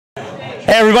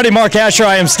Hey everybody, Mark Asher.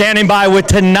 I am standing by with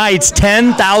tonight's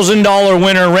 $10,000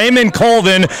 winner, Raymond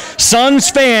Colvin. Suns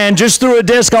fan, just threw a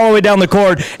disc all the way down the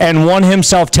court and won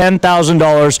himself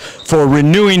 $10,000 for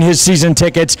renewing his season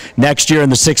tickets next year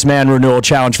in the six-man renewal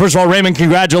challenge. First of all, Raymond,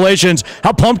 congratulations.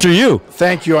 How pumped are you?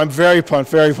 Thank you. I'm very pumped,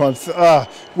 very pumped.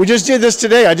 We just did this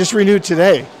today. I just renewed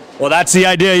today. Well, that's the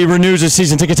idea. He renews his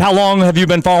season tickets. How long have you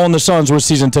been following the Suns with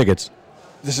season tickets?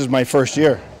 This is my first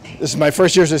year. This is my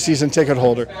first year as a season ticket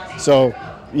holder. So,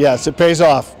 yes, it pays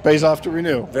off. Pays off to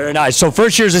renew. Very nice. So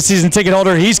first year as a season ticket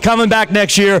holder. He's coming back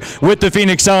next year with the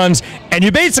Phoenix Suns. And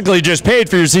you basically just paid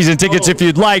for your season tickets if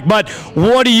you'd like. But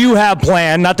what do you have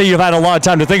planned, not that you've had a lot of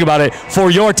time to think about it,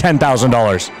 for your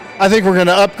 $10,000? I think we're going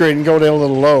to upgrade and go down a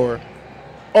little lower.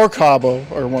 Or Cabo,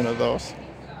 or one of those.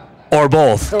 Or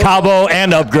both, Cabo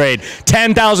and upgrade.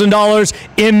 $10,000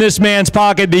 in this man's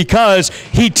pocket because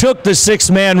he took the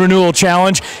six-man renewal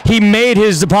challenge. He made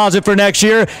his deposit for next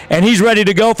year, and he's ready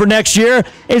to go for next year.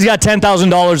 He's got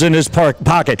 $10,000 in his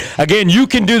pocket. Again, you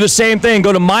can do the same thing.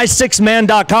 Go to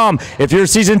mysixman.com. If you're a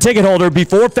season ticket holder,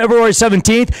 before February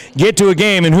 17th, get to a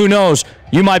game, and who knows,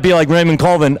 you might be like Raymond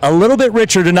Colvin, a little bit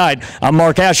richer tonight. I'm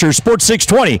Mark Asher, Sports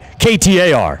 620,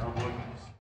 KTAR.